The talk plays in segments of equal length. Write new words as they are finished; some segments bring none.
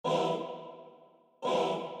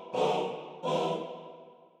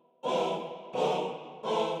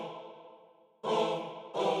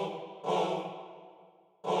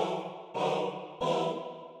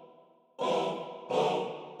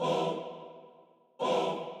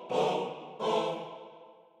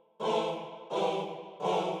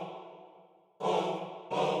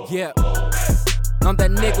Yeah, I'm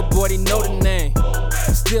that nigga, boy, they know the name.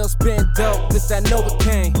 Still spin dope, this that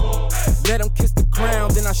Novocaine. Let them kiss the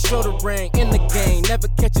crown, then I show the ring. In the game,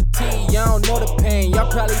 never catch a T, y'all don't know the pain.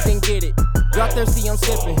 Y'all probably didn't get it. Y'all thirsty, I'm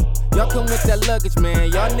sipping. Y'all come with that luggage,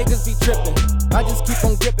 man. Y'all niggas be tripping. I just keep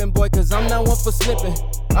on gripping, boy, cause I'm not one for slipping.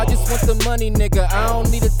 I just want the money, nigga, I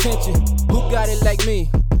don't need attention. Who got it like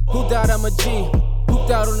me? Who thought I'm a G? Who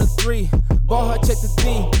thought on the 3? Ball her, check the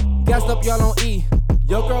D. Gassed up, y'all on E.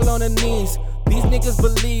 Yo girl on her knees. These niggas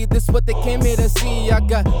believe this what they came here to see. I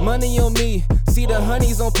got money on me, see the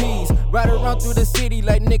honeys on peas. Ride around through the city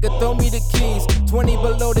like nigga throw me the keys. 20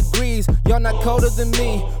 below degrees, y'all not colder than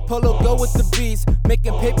me. Polo go with the beats,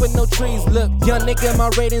 making paper no trees. Look, young nigga my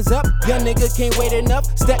ratings up, young nigga can't wait enough.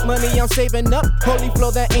 Stack money I'm saving up, holy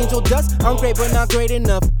flow that angel dust. I'm great but not great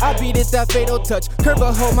enough, I beat it that fatal touch. Curve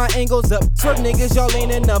a hold my angles up, swerve niggas y'all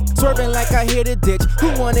ain't enough. Swerving like I hit a ditch, who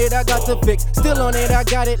want it I got to fix. Still on it I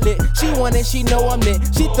got it lit, she want it she know I'm it.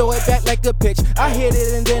 She throw it back like a pitch. I hit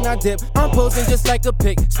it and then I dip. I'm posing just like a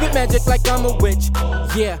pic. Spit magic like I'm a witch.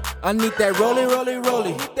 Yeah, I need that rollie, rollie,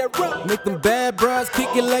 rollie. Make them bad bras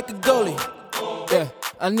kick it like a goalie. Yeah,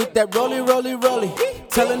 I need that rollie, rollie, rollie.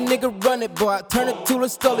 Tell a nigga run it, boy. Turn it to a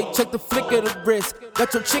stolly. Check the flick of the wrist.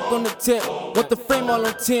 Got your chick on the tip. Want the frame all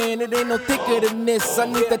on 10. It ain't no thicker than this. I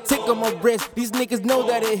need that tick on my wrist. These niggas know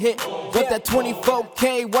that it hit. Want that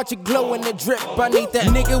 24K. Watch it glow in the drip. I need that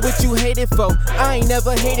nigga what you hated for. I ain't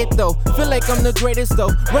never hated though. Feel like I'm the greatest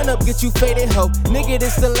though. Run up, get you faded ho. Nigga,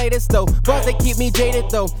 this the latest though. Bars they keep me jaded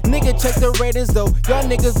though. Nigga, check the ratings though. Y'all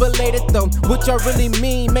niggas belated though. What y'all really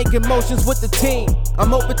mean? Making motions with the team.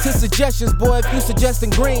 I'm open to suggestions, boy. If you suggesting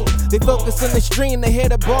green, they focus on the stream. They hear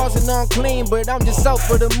the bars and I'm clean, but I'm just out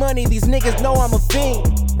for the money. These niggas know I'm a fiend.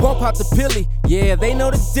 Won't pop the pilly, yeah, they know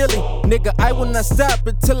the dilly. Nigga, I will not stop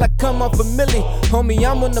until I come off a milli. Homie,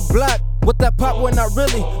 I'm on the block. What that pop when I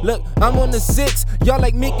really look, I'm on the 6, y'all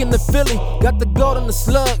like Meek in the Philly. Got the gold on the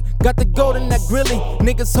slug, got the gold in that grilly.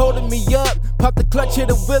 Niggas holding me up, pop the clutch,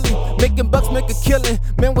 hit a willy. Making bucks, make a killing.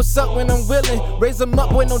 Man, what's up when I'm willing? Raise them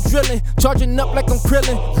up with no drilling, charging up like I'm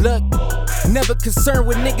krillin'. Look, never concerned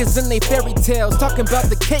with niggas and they fairy tales. Talking about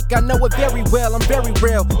the cake, I know it very well, I'm very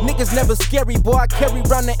real. Niggas never scary, boy, I carry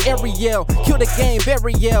round the Ariel. Kill the game,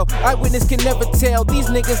 burial, eyewitness can never tell. These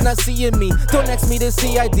niggas not seeing me, don't ask me to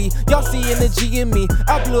CID. Y'all seeing the G in me,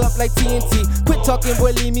 I blew up like TNT. Quit talking,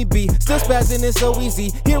 boy, leave me be. Still spazzing, it's so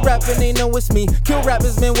easy. Hear rapping, they know it's me. Kill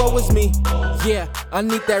rappers, man, woe is me. Yeah, I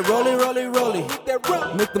need that rollie, rollie,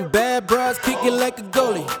 rollie. Make them bad bras kick it like a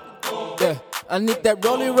goalie. Yeah, I need that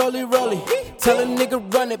rollie, rollie, rollie. Tell a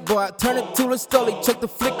nigga run it, boy. Turn it to a stolly. Check the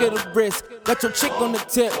flick of the wrist. Got your chick on the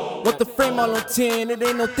tip. Want the frame all on 10. It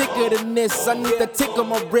ain't no thicker than this. I need that tick on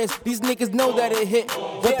my wrist. These niggas know that it hit.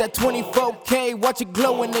 Want that 24K. Watch it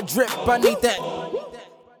glow in the drip. I need that.